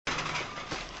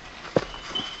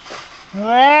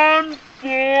Run,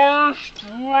 Forrest,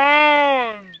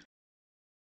 run!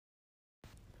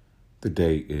 The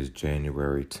date is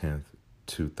January 10th,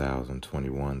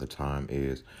 2021. The time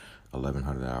is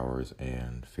 1100 hours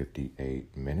and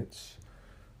 58 minutes.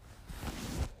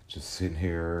 Just sitting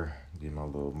here, getting my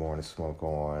little morning smoke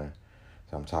on.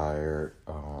 I'm tired.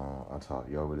 I taught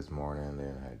yoga this morning,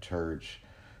 then I had church,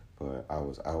 but I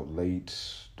was out late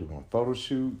doing a photo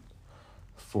shoot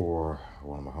for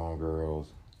one of my homegirls.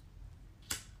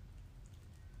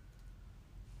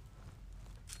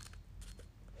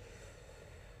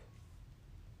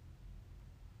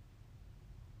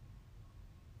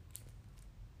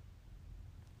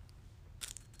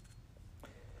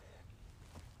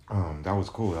 That was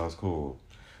cool. That was cool.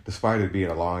 Despite it being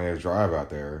a long ass drive out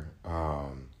there,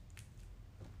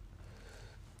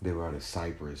 they were out of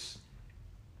Cypress,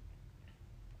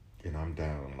 and I'm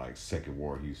down in like Second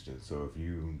Ward, Houston. So if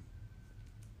you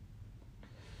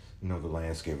know the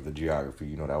landscape of the geography,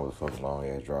 you know that was a fucking long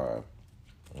ass drive.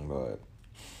 But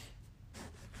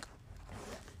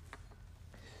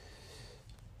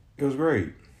it was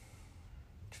great.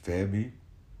 Fed me,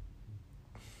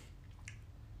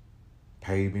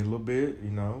 paid me a little bit,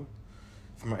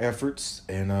 for my efforts.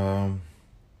 And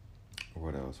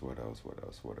what else?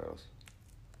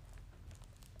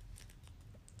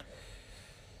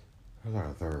 There's like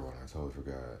a third one. I totally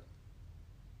forgot.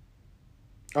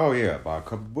 Oh yeah, bought a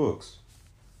couple books.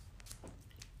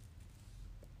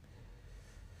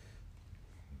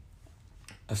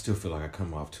 I still feel like I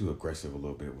come off too aggressive a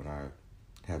little bit when I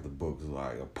have the books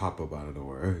like a pop up out of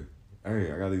nowhere.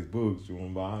 Hey, I got these books. You want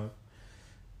to buy them?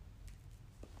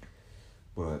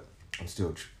 But I'm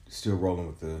still rolling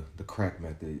with the crack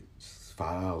method. It's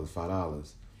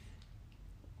 $5.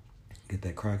 Get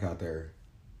that crack out there.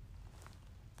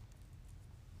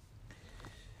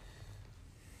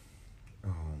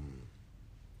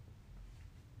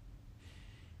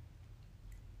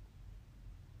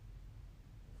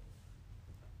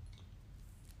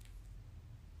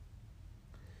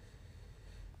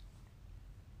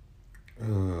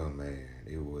 Oh man,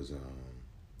 it was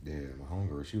yeah, my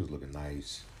homegirl, she was looking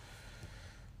nice,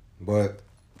 but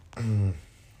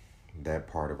that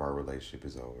part of our relationship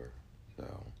is over.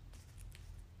 So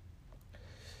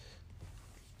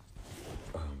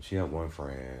she had one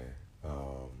friend.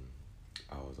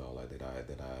 I was all like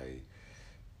that I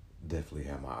definitely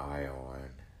had my eye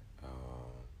on.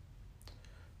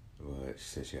 But she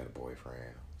said she had a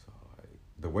boyfriend. So like,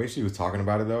 the way she was talking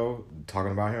about it though,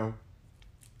 talking about him,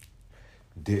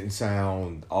 didn't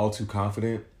sound all too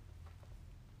confident.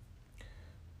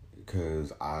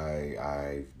 Because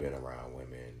I've been around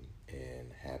women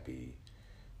in happy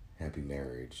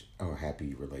marriage or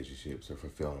happy relationships or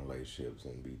fulfilling relationships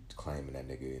and be claiming that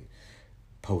nigga and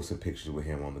posting pictures with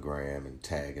him on the gram and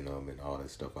tagging them and all that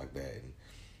stuff like that.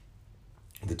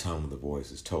 And the tone of the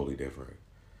voice is totally different.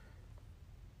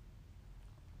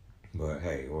 But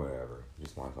hey, whatever.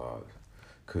 Just my thoughts.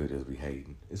 Could just be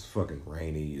hating. It's fucking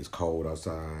rainy. It's cold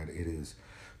outside. It is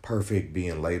perfect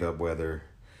being laid up weather.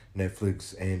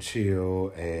 Netflix and chill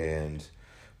and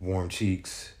warm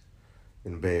cheeks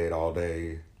in bed all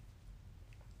day.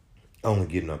 Only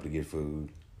getting up to get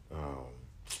food.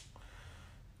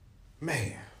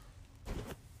 Man.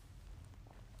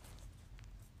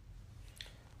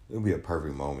 It'll be a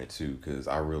perfect moment too, because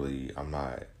I'm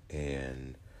not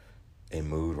in a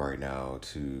mood right now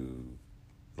to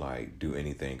like do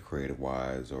anything creative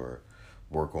wise or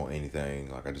work on anything.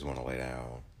 Like I just want to lay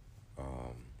down.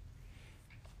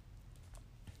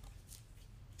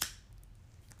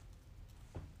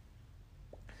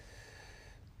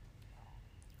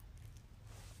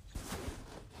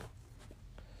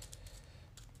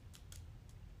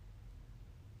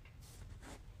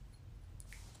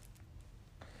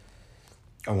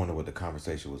 I wonder what the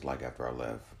conversation was like after I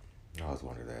left. I always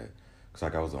wonder that. Because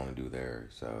like I was the only dude there.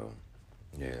 So,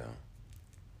 yeah.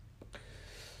 I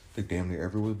think damn near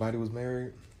everybody was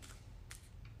married.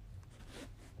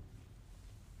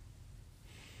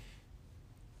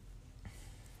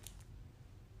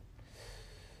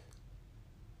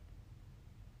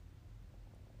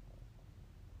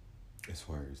 It's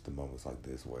where it's the moments like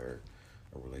this where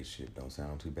a relationship don't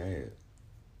sound too bad.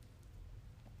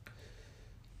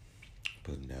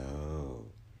 But no.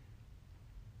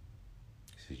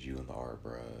 This is you and the art,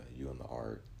 bruh. You and the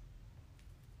art.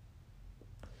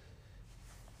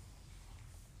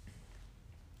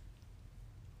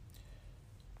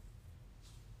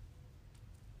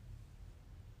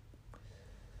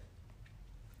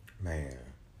 Man.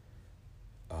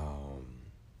 Um,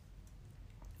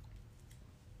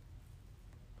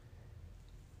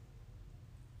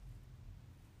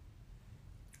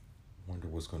 Wonder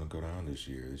what's going to go down this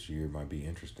year. This year might be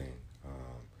interesting,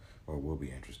 or will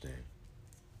be interesting.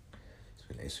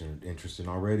 It's been interesting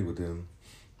already with them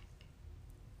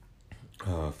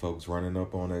folks running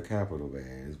up on that Capitol,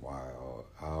 man. It's wild.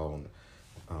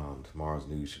 Tomorrow's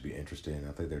news should be interesting.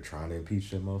 I think they're trying to impeach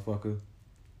that motherfucker.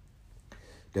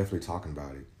 Definitely talking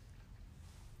about it.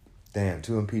 Damn,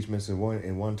 2 impeachments in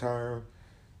one term.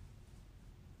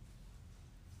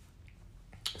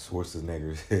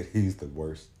 Schwarzenegger said he's the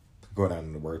worst. Go down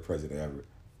in the worst president ever.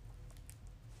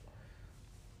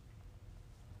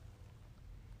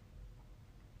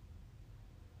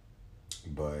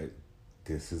 But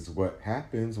this is what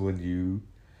happens when you...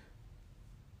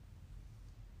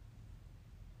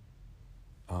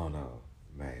 I don't know,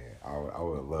 man. I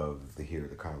would love to hear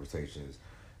the conversations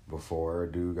before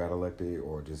a dude got elected,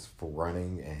 or just for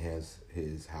running, and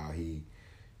his how he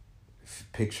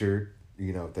pictured,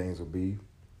 things would be.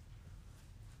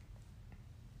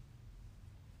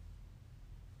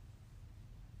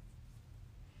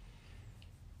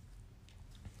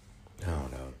 I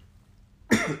don't know.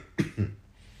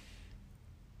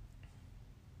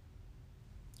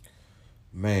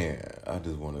 Man, I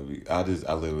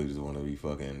literally just want to be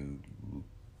fucking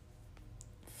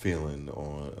feeling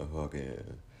on a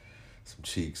fucking some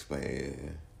cheeks,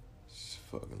 man. Just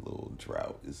fucking little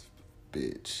drought, this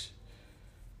bitch.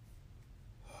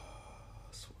 I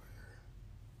swear.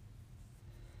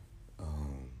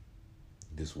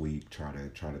 This week, try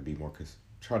to be more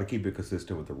try to keep it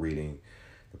consistent with the reading,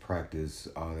 the practice,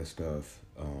 all that stuff.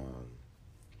 I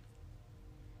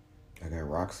got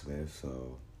Rocksmith,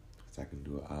 so I can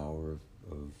do an hour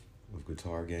of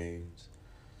guitar games.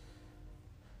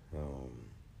 Wow,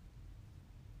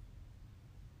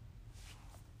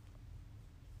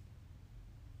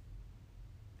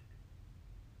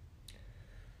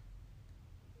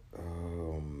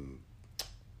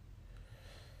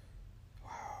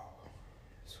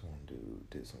 this one dude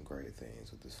did some great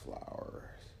things with this flower.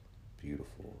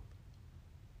 Beautiful.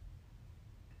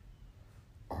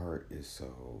 Art is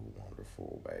so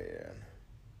wonderful, man.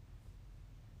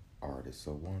 Art is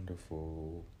so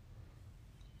wonderful.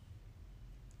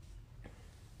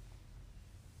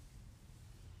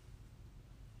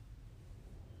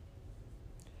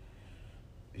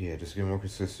 Yeah, just get more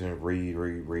consistent. Read.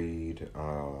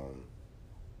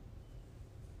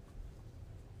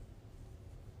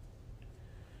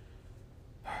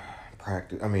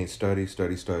 Practice. I mean, study.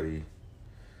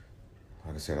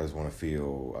 Like I said, I just want to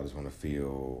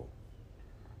feel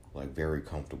like very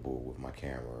comfortable with my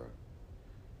camera.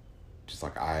 Just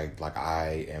like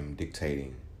I am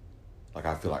dictating. Like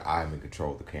I feel like I'm in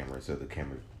control of the camera instead of the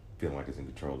camera feeling like it's in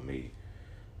control of me.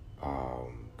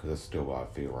 Because that's still what I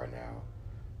feel right now.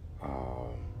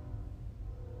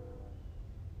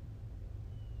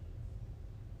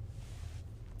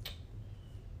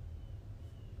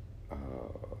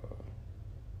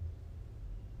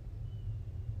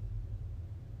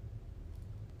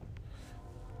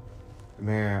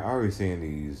 Man, I already seen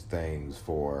these things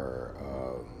for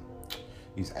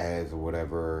these ads or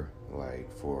whatever,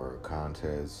 like for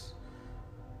contests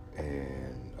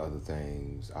and other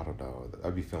things. I don't know.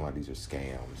 I'd be feeling like these are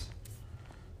scams.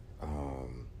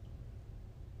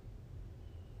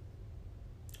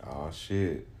 Oh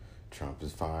shit, Trump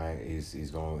is fine.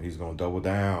 He's gonna double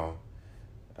down.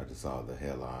 I just saw the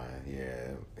headline.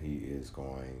 Yeah, he is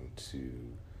going to.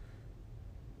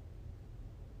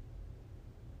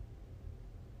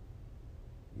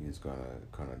 He's gonna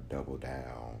kind of double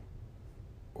down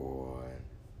on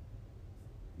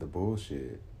the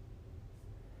bullshit.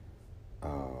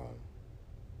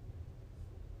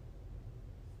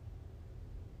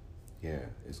 Yeah,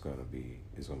 it's gonna be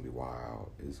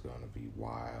wild. It's gonna be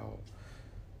wild,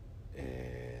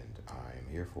 and I'm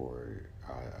here for it.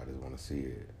 I just want to see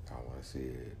it. I want to see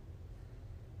it.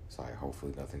 It's like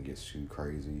hopefully nothing gets too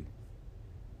crazy,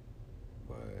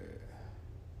 but.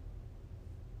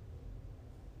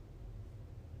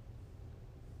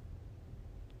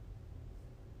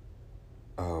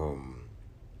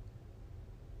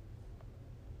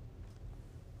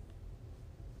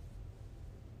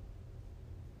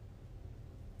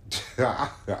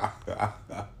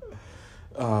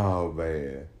 Oh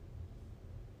man.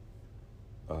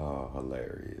 Oh,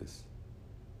 hilarious.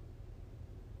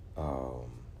 I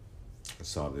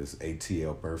saw this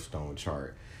ATL birthstone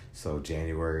chart. So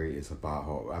January is a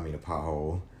pothole. A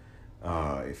pothole.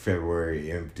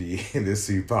 February empty in the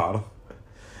sea bottle.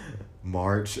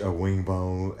 March a wing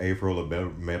bone. April a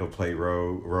metal plate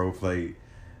road plate.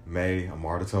 May a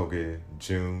martyr token.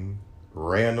 June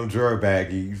random drug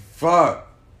baggie. Fuck.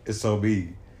 It's so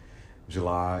me.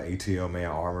 July ATL man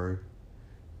armor.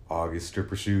 August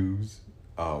stripper shoes.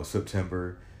 Oh,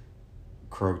 September,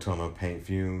 Crotona paint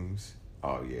fumes.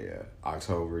 Oh yeah.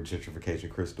 October, gentrification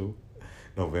crystal.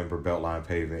 November, beltline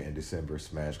pavement. And December,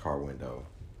 smash car window.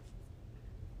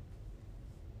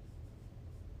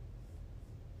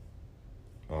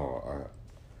 Oh,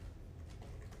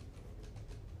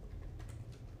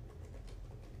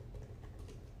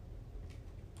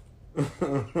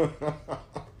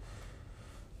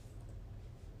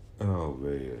 oh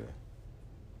man.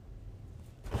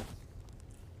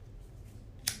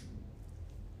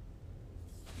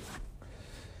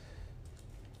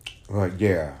 But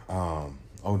yeah,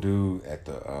 old dude at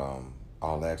the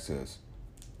All Access,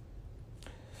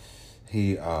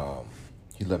 he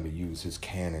he let me use his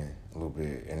Canon a little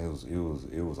bit, and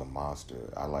it was a monster.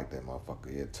 I like that motherfucker.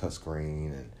 It had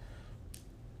touchscreen, and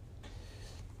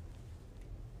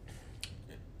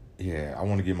yeah, I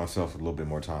want to give myself a little bit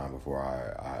more time before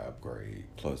I upgrade.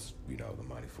 Plus, the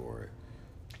money for it.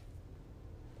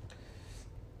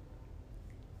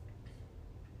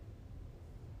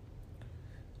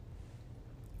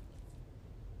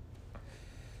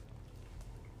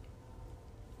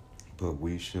 But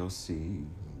we shall see.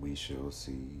 We shall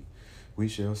see. We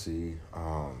shall see.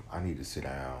 I need to sit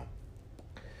down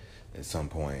at some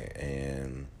point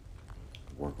and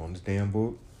work on this damn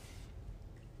book.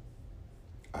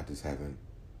 I just haven't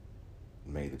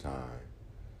made the time.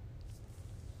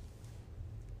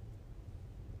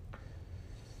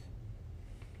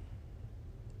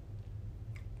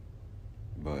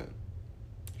 But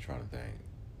trying to think.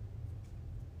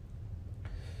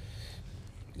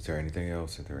 Is there anything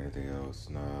else?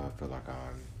 No, I feel like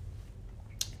I'm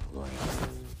going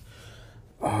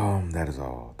to. That is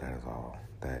all.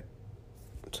 That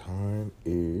time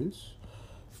is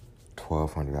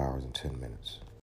 1,200 hours and 10 minutes.